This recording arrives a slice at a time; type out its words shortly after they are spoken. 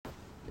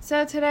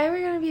So today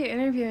we're going to be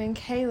interviewing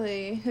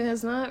Kaylie, who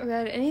has not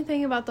read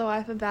anything about the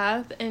Wife of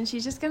Bath, and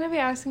she's just going to be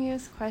asking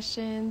us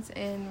questions,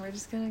 and we're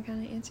just going to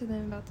kind of answer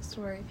them about the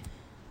story.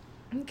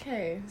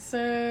 Okay,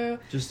 so...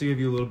 Just to give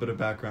you a little bit of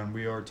background,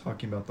 we are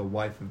talking about the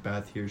Wife of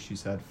Bath here.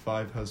 She's had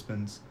 5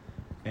 husbands,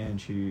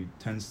 and she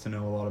tends to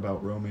know a lot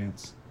about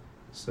romance.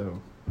 So,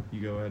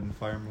 you go ahead and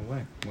fire them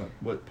away.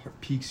 What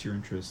piques your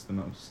interest the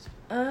most?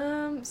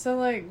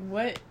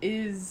 What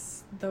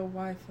is the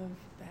Wife of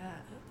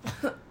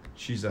Bath?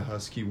 She's a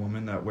husky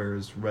woman that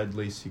wears red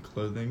lacy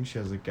clothing. She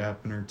has a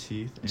gap in her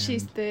teeth. And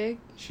she's thick.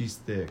 She's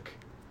thick,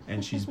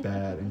 and she's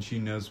bad, and she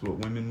knows what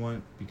women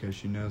want because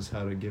she knows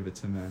how to give it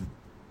to men.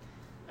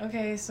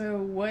 Okay, so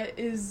what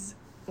is,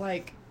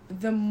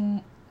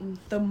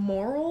 the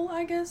moral,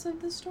 I guess,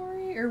 of the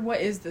story? Or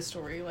what is the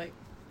story?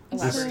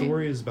 The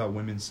story is about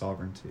women's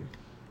sovereignty.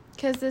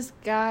 Because this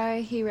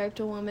guy, he raped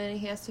a woman, and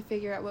he has to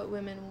figure out what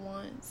women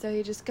want. So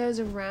he just goes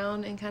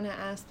around and kind of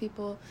asks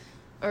people,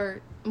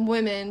 or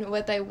women,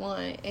 what they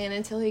want. And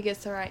until he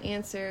gets the right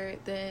answer,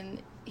 then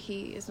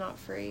he is not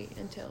free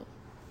until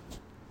he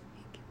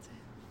gets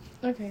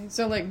it. Okay,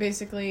 so,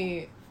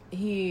 basically...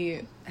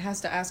 He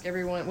has to ask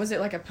everyone... Was it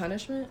like a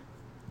punishment?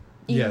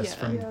 Yes,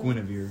 from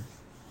Guinevere,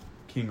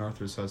 King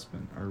Arthur's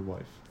husband, or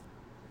wife.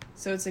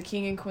 So it's a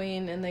king and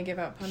queen, and they give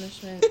out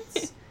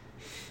punishments.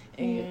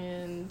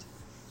 And...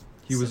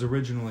 He was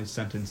originally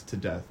sentenced to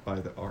death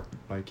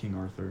by King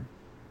Arthur.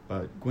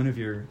 But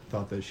Guinevere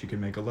thought that she could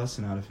make a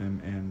lesson out of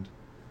him and,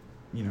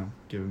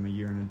 give him a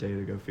year and a day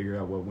to go figure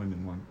out what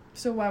women want.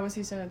 So why was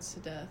he sentenced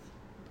to death?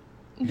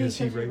 Because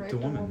he raped a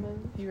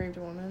woman. He raped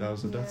a woman? That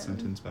was a death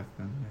sentence back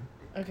then, yeah.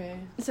 Okay.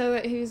 So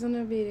that he was going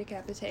to be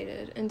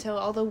decapitated until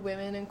all the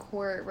women in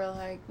court were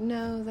like,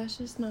 no, that's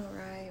just not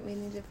right. We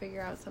need to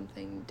figure out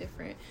something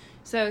different.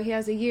 So he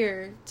has a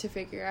year to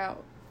figure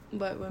out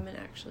what women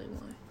actually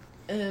want.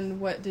 And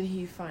what did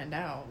he find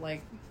out?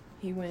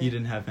 He went... He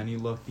didn't have any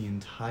luck the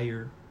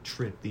entire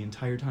trip. The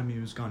entire time he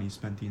was gone, he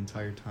spent the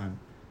entire time.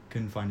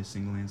 Couldn't find a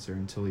single answer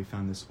until he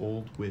found this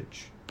old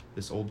witch,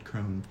 this old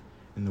crone,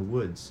 in the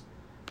woods.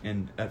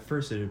 And at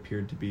first it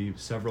appeared to be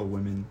several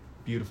women,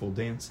 beautiful,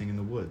 dancing in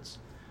the woods.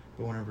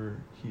 But whenever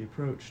he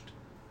approached,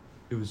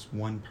 it was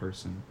one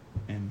person.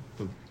 And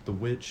the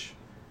witch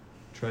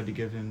tried to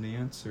give him the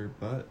answer,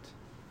 but,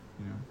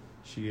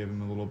 she gave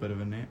him a little bit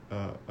of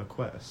a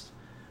quest.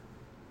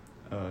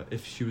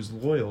 If she was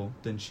loyal,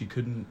 then she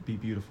couldn't be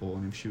beautiful.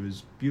 And if she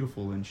was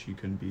beautiful, then she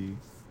couldn't be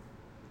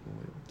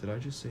loyal. Did I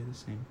just say the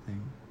same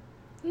thing?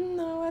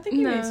 No, I think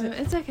you made it.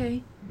 It's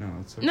okay. No,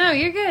 it's okay. No,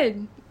 you're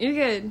good. You're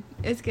good.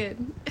 It's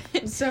good.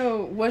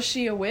 So, was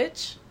she a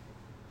witch?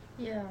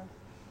 Yeah.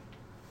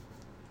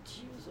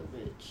 She was a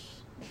witch.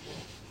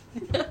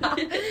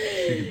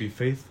 She could be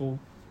faithful,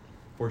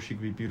 or she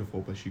could be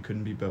beautiful, but she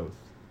couldn't be both.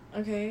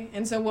 Okay,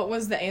 and so what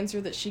was the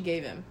answer that she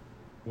gave him?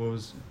 What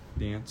was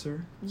the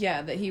answer?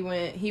 Yeah, that he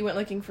went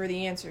looking for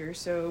the answer.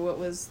 So what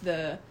was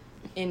the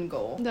end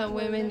goal? That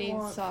women need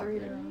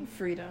sovereignty.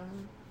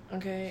 Freedom.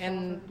 Okay,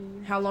 and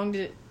how long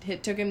did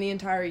it took him? The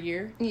entire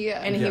year?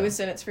 Yeah. And he was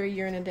sentenced for a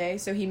year and a day,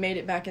 so he made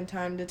it back in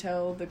time to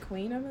tell the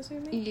queen, I'm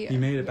assuming? Yeah. He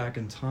made it back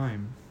in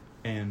time,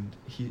 and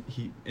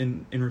he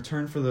in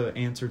return for the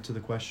answer to the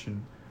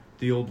question,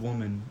 the old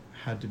woman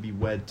had to be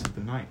wed to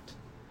the knight.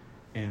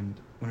 And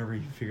whenever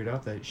he figured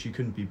out that she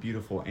couldn't be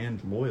beautiful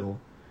and loyal,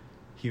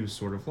 he was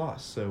sort of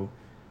lost. So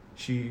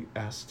she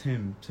asked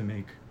him to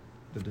make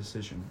the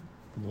decision,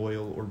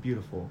 loyal or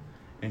beautiful,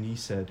 and he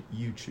said,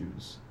 you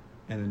choose.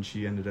 And then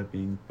she ended up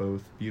being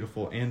both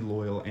beautiful and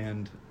loyal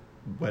and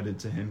wedded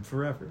to him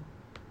forever.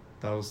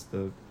 That was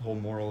the whole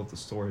moral of the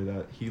story,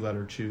 that he let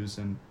her choose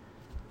and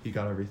he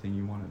got everything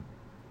he wanted.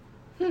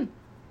 Yeah.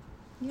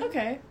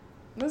 Okay.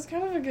 That's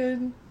kind of a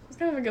good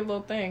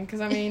little thing,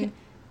 because, I mean,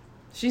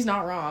 she's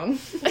not wrong.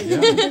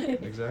 Yeah,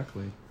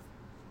 exactly.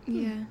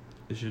 Yeah.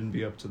 It shouldn't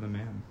be up to the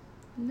man.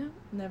 No.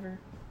 Never.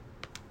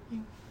 Yeah.